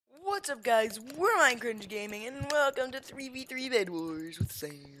What's up, guys? We're MineCringe Gaming, and welcome to 3v3 Bed Wars with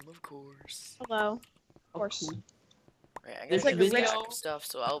Sam, of course. Hello. Of course. Right, I gotta get a stack of stuff,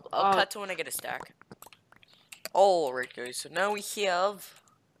 so I'll cut to when I get a stack. Alright, guys, so now we have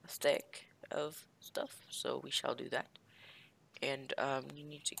a stack of stuff, so we shall do that. And, you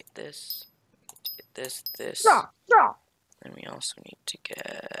need to get this, this. Draw. And we also need to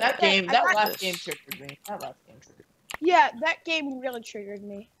get... That last game triggered me. Yeah, that game really triggered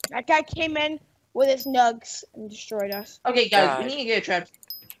me. That guy came in with his nugs and destroyed us. Okay, guys, we need to get a trap.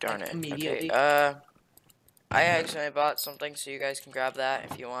 Darn it. Immediately. Okay, I actually bought something, so you guys can grab that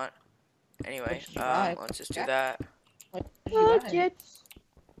if you want. Anyway, let's just do that.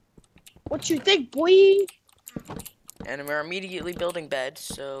 What you think, boy? And we're immediately building beds,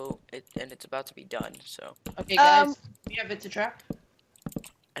 so it's about to be done. So. Okay, guys, we have it to trap.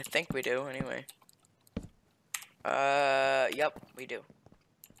 I think we do. Anyway. Yep, we do.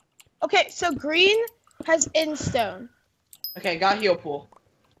 Okay, so green has endstone. Okay, got heal pool.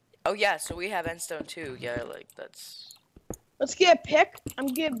 Oh yeah, so we have endstone too. Yeah, like that's. Let's get a pick. I'm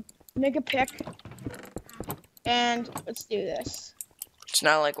gonna make a pick, and let's do this. It's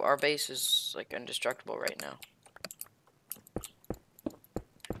not like our base is like indestructible right now.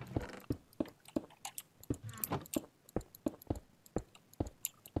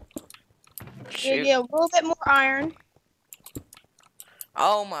 Shoot. Get a little bit more iron.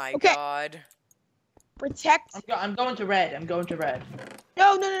 Oh my god. Protect. I'm going to red.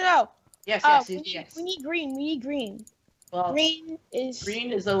 No. Yes. We need green. Well, green is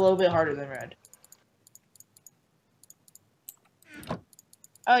a little bit harder than red.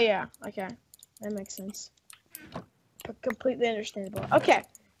 Oh yeah. Okay, that makes sense. Completely understandable. Okay,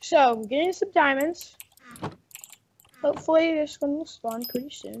 so I'm getting some diamonds. Hopefully this one will spawn pretty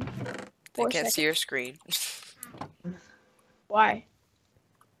soon. I can't see your screen. Why?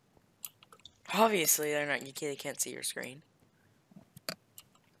 Obviously, they're not. They can't see your screen.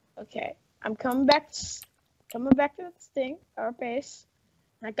 Okay, I'm coming back to this thing, our base.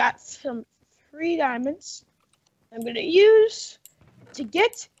 I got some 3 diamonds. I'm gonna use to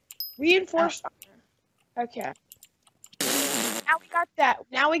get reinforced armor. Okay.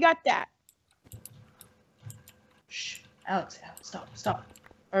 Now we got that. Shh, Alex, stop.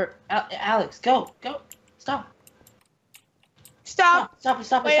 Or Alex, go, stop. Stop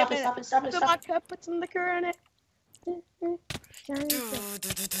it. Vodka, put some liquor in it.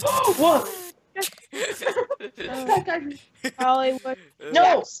 What? Hollywood.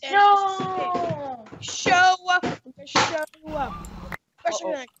 No! Show up.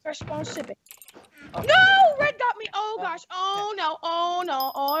 First spawn sipping. Okay. No! Red got me! Oh gosh! Oh no! Oh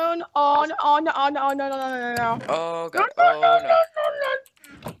no! Oh no! Oh no! Oh no! Oh no! No! Oh god! Oh no!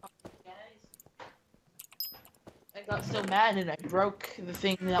 I got so mad and I broke the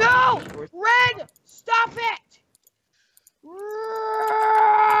thing that No! Red! Stop it! No!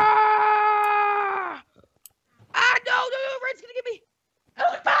 Red's gonna get me!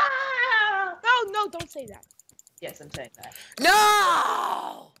 No! Don't say that. Yes, I'm saying that.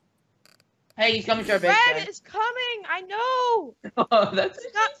 No! Hey, he's coming to our base. Red is coming! I know! Oh, that's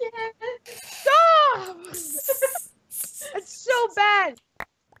Stop! That's so bad!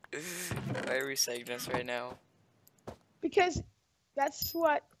 Why are we saying this right now? Because that's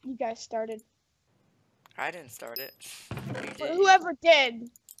what you guys started. I didn't start it. You But did. whoever did,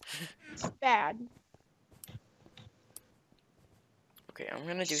 it's bad. Okay, I'm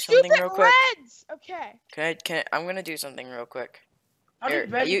gonna do something real quick. Reds! Okay. I'm gonna do something real quick. How Here,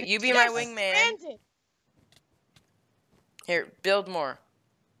 did Red you be my wingman. Brandon. Here, build more.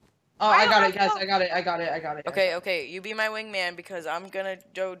 Oh, I got it, guys. I got it. Okay, you be my wingman because I'm gonna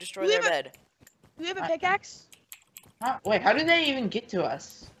go destroy their bed. Do you have a pickaxe? Wait, how did they even get to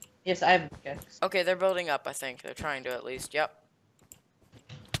us? Yes, I have a pickaxe. Okay, they're building up, I think. They're trying to at least. Yep.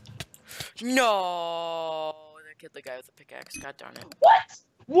 No! They killed the guy with the pickaxe. God darn it.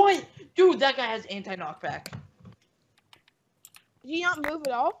 What? Dude, that guy has anti-knockback. Did he not move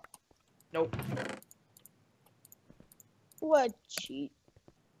at all? Nope. What a cheat.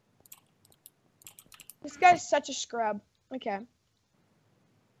 This guy's such a scrub. Okay.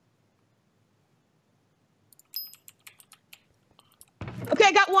 Okay,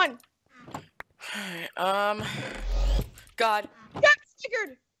 I got one. God. Got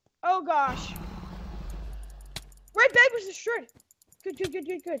triggered. Oh gosh. Red bed was destroyed. Good. Did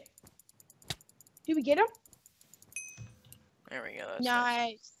we get him? There we go.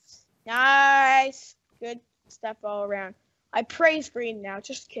 Nice. Good stuff all around. I praise green now.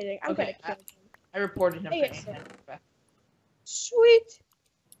 Just kidding. I'm gonna kill him. I reported him. Sweet.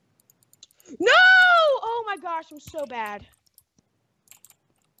 No! Oh my gosh, I'm so bad.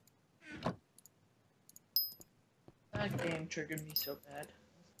 That game triggered me so bad.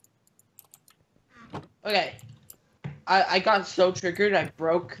 Okay. I got so triggered, I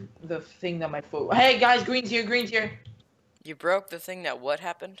broke the thing that my foot... Hey, guys, green's here, green's here. You broke the thing that what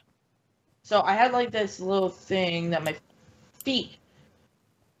happened? So I had, like, this little thing that my feet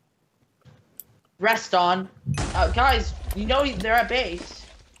rest on. Guys, you know they're at base.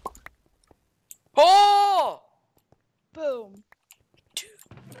 Oh! Boom.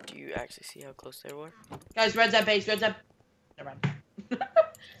 Do you actually see how close they were? Guys, red's at base, red's at... Never mind.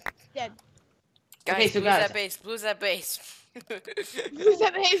 Dead. Guys, Okay, so blue's guys- at base, blue's at base. Who's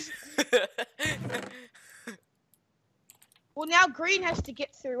at base? Well, now green has to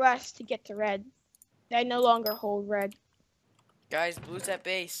get through us to get to red. They no longer hold red. Guys, blue's at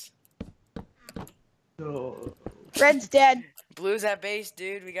base. No. Red's dead. Blue's at base,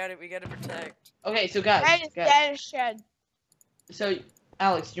 dude. We gotta protect. Okay, so guys, Red is dead as shed. so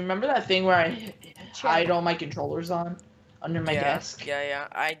Alex, do you remember that thing where I hide all my controllers on under my desk? Yeah,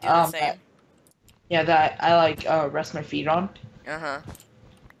 I do the same. That I like rest my feet on. Uh-huh.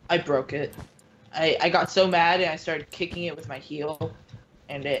 I broke it. I got so mad and I started kicking it with my heel,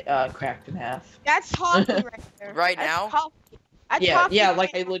 and it cracked in half. That's hockey right there. Right That's now? Hockey. That's Yeah, hockey yeah, right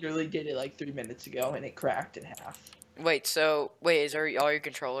like I now. literally did it like 3 minutes ago, and it cracked in half. Wait, is all your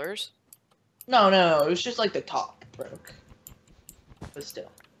controllers? No, it was just like the top broke. But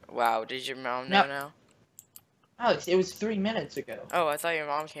still. Wow, did your mom No. know now? Alex, it was 3 minutes ago. Oh, I thought your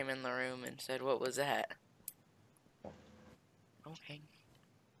mom came in the room and said, "What was that?" Okay.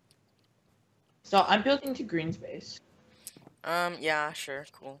 So I'm building to green space. Yeah, sure,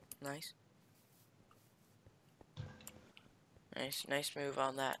 cool, nice. Nice move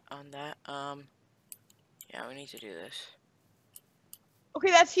on that. Yeah, we need to do this. Okay,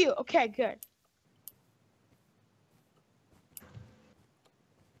 that's you. Okay, good.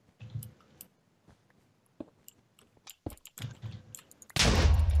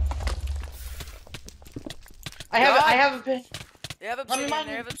 I have a pin. They have me obsidian. mind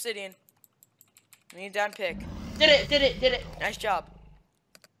They you. have obsidian. We need a down pick. Did it. Nice job.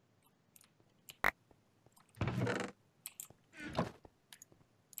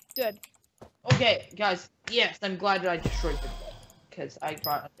 Good. Okay, guys. Yes, I'm glad that I destroyed the bed because I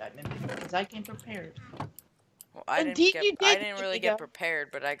brought a diamond pick because I came prepared. Well, I Indeed didn't you I did, didn't really Diego. get prepared,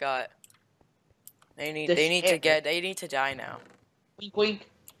 but I got. They need This they need to die now. Wink, wink.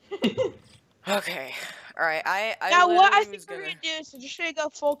 Okay. All right. I Now, what I literally think was we're gonna. gonna do is just gonna go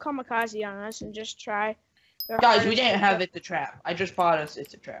full kamikaze on us and just try. their Guys, we hardest didn't to have go- it to trap. I just bought us.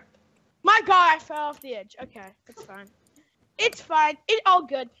 It's a trap. My God, I fell off the edge. Okay, it's fine. It's fine. It all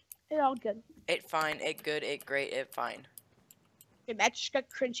good. It all good. It fine. It good. It great. It fine. Okay, that just got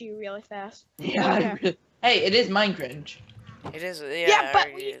cringy really fast. Yeah. Okay. Hey, it is Minecringe. It is. Yeah, Yeah, but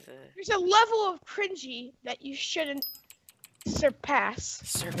already is There's a level of cringy that you shouldn't surpass.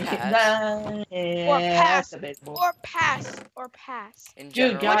 surpass pass. Debatable. Or pass. in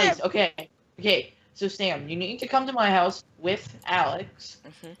Dude, general. guys, okay. So Sam, you need to come to my house with Alex,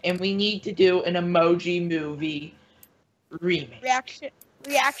 Mhm. and we need to do an emoji movie remake.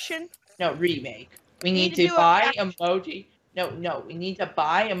 Reaction. No, remake. We need need to to do a buy reaction. emoji. No, we need to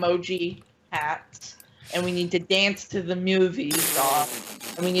buy emoji hats, and we need to dance to the movie song,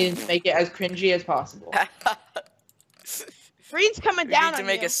 and we need to make it as cringy as possible. Green's coming We down need to on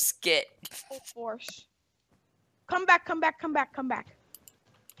make you. a skit. Full force. Come back.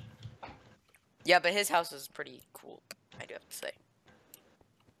 Yeah, but his house is pretty cool. I do have to say.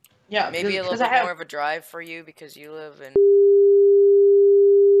 Yeah, Maybe a little because I bit have. more of a drive for you because you live in.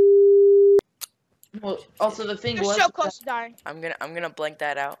 Well, also the thing You're was so close to dying. I'm gonna blank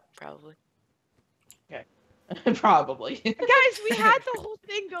that out probably. probably. Guys, we had the whole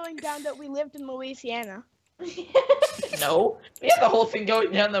thing going down that we lived in Louisiana. No, we had the whole thing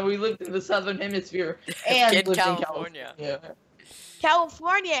going down that we lived in the southern hemisphere and In lived California. in California.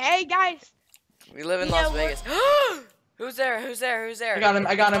 California. Hey, guys. We live in You Las know what? Vegas. Who's there? I got him.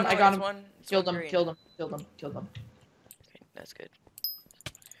 It's one Killed him. green. Killed him. Okay, that's good.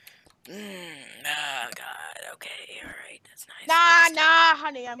 Oh God. Okay. All right. That's nice. Nah,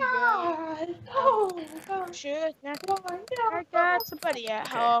 honey, I'm good. No. Sure, I got somebody at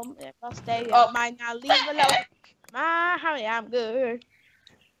Okay. home. If I stay, Oh. I might not leave alone. My honey, I'm good.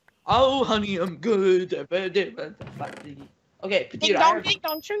 Oh, honey, I'm good. Okay, Ding Petita, dong, ding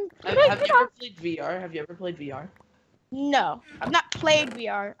dong, ching. have you ever played VR? Have you ever played VR? No, I've not played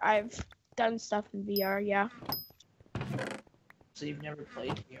VR. I've done stuff in VR. Yeah. So you've never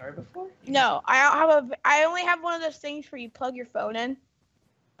played VR before? No, I only have one of those things where you plug your phone in.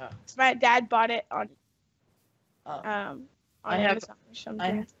 Oh. So my dad bought it on Oh. on I have- Amazon or something,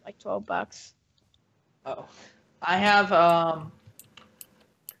 I have- like $12. Oh. I have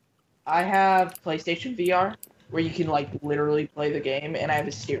PlayStation VR where you can like literally play the game, and I have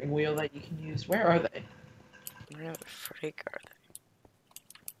a steering wheel that you can use. Where are they? Where the freak are they?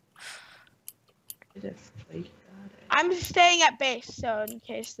 Where the freak are they? I'm staying at base, so in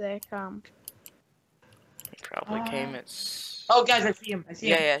case they come. They probably came at. Oh, guys, I see him. I see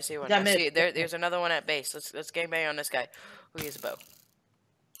him. Yeah, I see one. I see. There's another one at base. Let's gangbang on this guy. Who has a bow?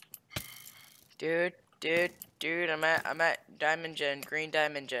 Dude. I'm at Diamond Gen, Green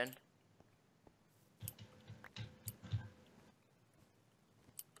Diamond Gen.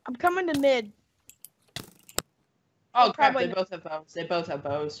 I'm coming to mid. Oh crap! They both have bows. They both have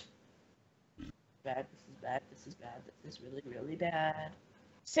bows. Bad. This is bad. This is bad. This is really, really bad.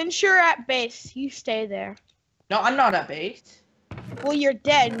 Since you're at base, you stay there. No, I'm not at base. Well, you're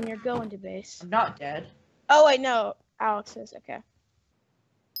dead and you're going to base. I'm not dead. Oh wait, no. Alex is okay.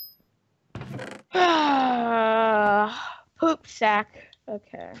 Poop sack.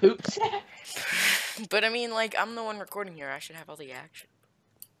 Okay. Poop sack? But I mean, like, I'm the one recording here. I should have all the action.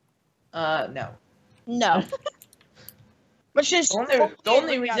 No. No. But just the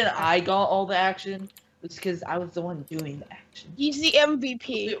only reason I got all the action was because I was the one doing the action. He's the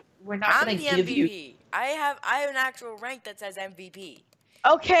MVP. We're not gonna give MVP. you. I have an actual rank that says MVP.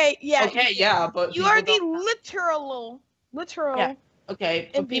 Okay, yeah. Okay, yeah, but you are the literal. Yeah. Okay,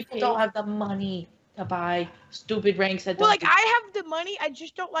 but MVP. people don't have the money to buy stupid ranks that. Well, like I have the money, I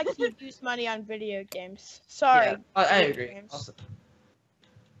just don't like to use money on video games. Sorry. Yeah, I agree. Also.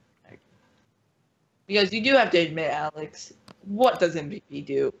 Because you do have to admit, Alex, what does MVP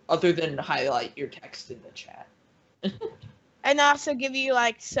do other than highlight your text in the chat? And also give you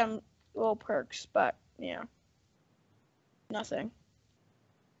like some little perks, but yeah. Nothing.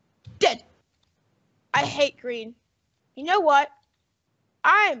 Dead. I hate green. You know what?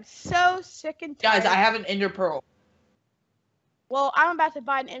 I'm so sick and tired. Guys, I have an Ender Pearl. Well, I'm about to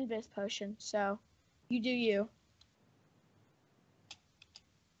buy an Invis potion, so you do you.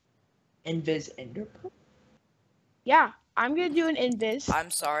 Invis Ender Pearl? Yeah, I'm gonna do an Invis. I'm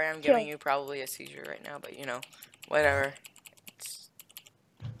sorry, I'm giving you probably a seizure right now, but you know, whatever.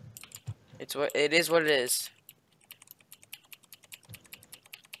 It is what it is.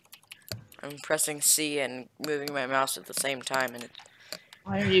 I'm pressing C and moving my mouse at the same time, and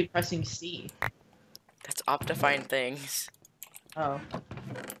why are you pressing C? That's Optifine things. Oh.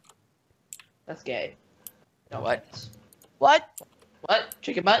 That's gay. No. What? What? What?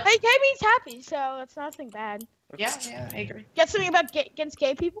 Chicken butt? Hey, gay means happy, so that's nothing bad. Yeah, I agree. Get something about against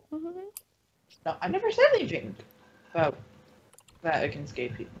gay people? No, I never said anything about that against gay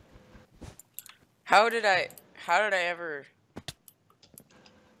people. How did I ever...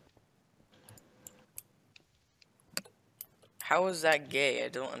 How is that gay? I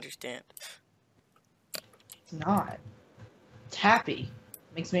don't understand. It's not. It's happy.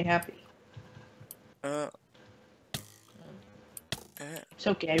 Makes me happy. I'm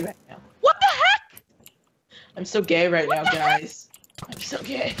so gay right now. What the heck? I'm so gay right now, guys. I'm so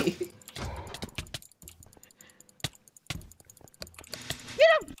gay. Get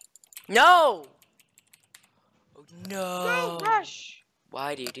him! No! Oh, no! Go rush!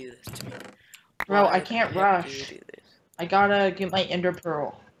 Why do you do this to me? Bro, Why I can't the heck rush. do you do this? I gotta get my Ender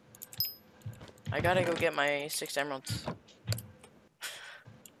Pearl. I gotta go get my 6 emeralds.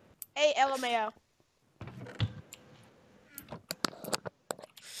 Hey, LMAO.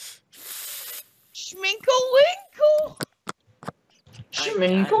 Schminkle-winkle!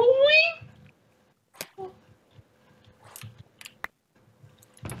 Schminkle-winkle!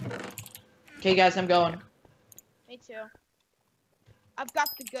 Okay, guys, I'm going. Me too. I've got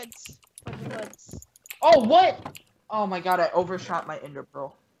the goods for the goods. Oh, what? Oh my god, I overshot my Ender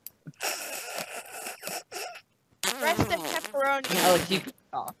Pearl. Rest of pepperoni. Alex, you can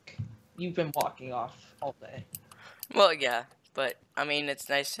talk. You've been walking off all day. Well, yeah, but I mean, it's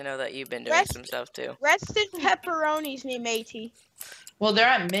nice to know that you've been doing some stuff too. Rested pepperonis, me matey. Well, they're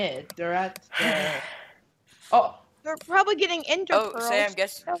at mid. They're at the... Oh. They're probably getting Ender pearls. Sam,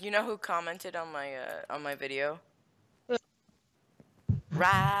 guess you know who commented on my video?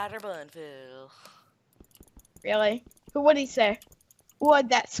 Ryder Bunfield. Really? What'd he say?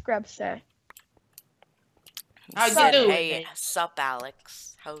 What'd that scrub say? How Said, you doing? Hey, sup,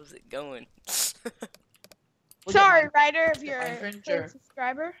 Alex? How's it going? Sorry, Ryder, if you're a MineCringe.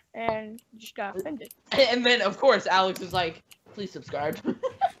 subscriber and you just got offended. And then, of course, Alex was like, "Please subscribe."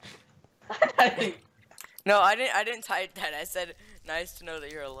 No, I didn't type that. I said, "Nice to know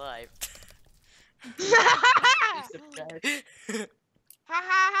that you're alive." Please subscribe. Ha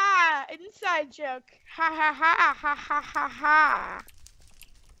ha ha! Inside joke. Ha ha ha ha ha ha ha.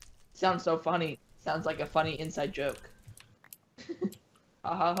 Sounds so funny. Sounds like a funny inside joke.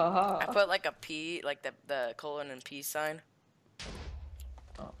 Ha ha ha ha. I put like a P, like the colon and P sign.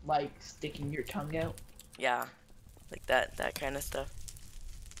 Like sticking your tongue out. Yeah, like that kind of stuff.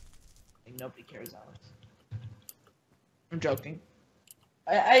 Like nobody cares, Alex. I'm joking.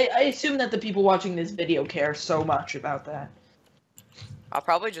 I assume that the people watching this video care so much about that. I'll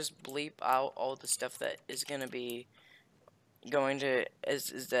probably just bleep out all the stuff that is gonna be going to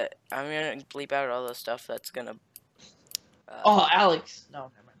is that I'm gonna bleep out all the stuff that's gonna. Oh, Alex. No,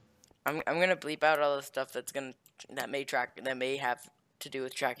 never mind. I'm gonna bleep out all the stuff that may have to do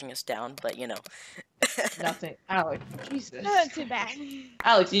with tracking us down, but you know. Nothing. Alex. Jesus. Not too bad.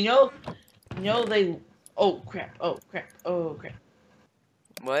 Alex, you know they. Oh crap! Oh crap! Oh crap!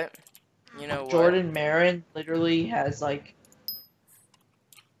 What? You know what? Jordan Marin literally has like.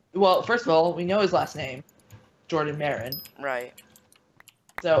 Well, first of all, we know his last name, Jordan Marin. Right.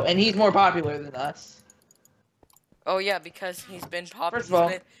 So, and he's more popular than us. Oh yeah, because he's been popular. First of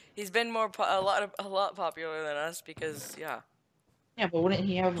all, he's been a lot popular than us because yeah. Yeah, but wouldn't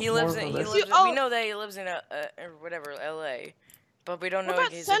he have? We know that he lives in whatever LA, but we don't know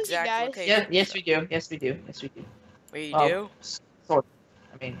his exact location. Yes, we do. Yes, we do. Yes, we do. We do. Sort of.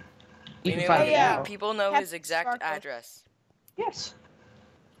 I mean, you can find it out. People know his exact address. Yes.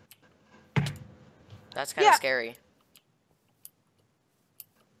 That's kind of scary.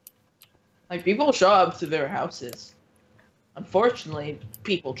 Like, people show up to their houses. Unfortunately,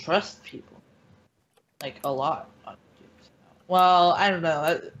 people trust people. Like, a lot. Well, I don't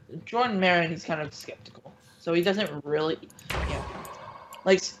know. Jordan Marin, he's kind of skeptical. So he doesn't really... Yeah.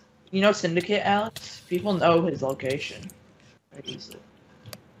 Like, you know Syndicate, Alex? People know his location. Very easily.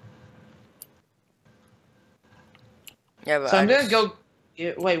 Yeah, but so I'm gonna go...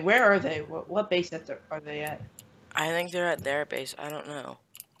 Wait, where are they? What base are they at? I think they're at their base. I don't know.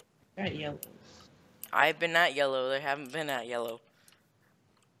 They're at Yellow. I've been at Yellow. They haven't been at Yellow.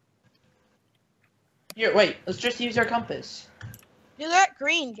 Here, wait. Let's just use our compass. They're at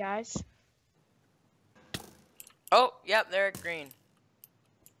green, guys. Oh, yep, they're at green.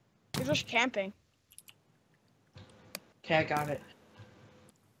 They're just camping. Okay, I got it.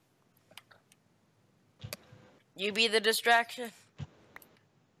 You be the distraction.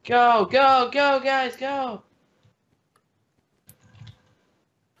 Go, go, go, guys, go!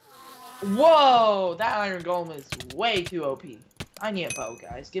 Whoa! That iron golem is way too OP. I need a bow,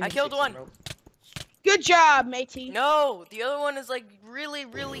 guys. Give me I killed one. Good job, matey. No, the other one is like really,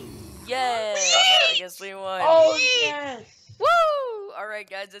 yeah. I guess we won. Oh, yes! Woo! Alright,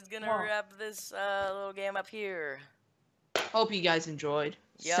 guys, that's gonna wrap this little game up here. Hope you guys enjoyed.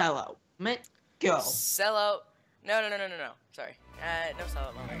 Yep. Sellout. Go. Sellout. No. Sorry. No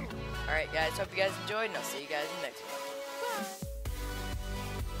sellout moment. Alright, guys, hope you guys enjoyed, and I'll see you guys in the next one. Bye.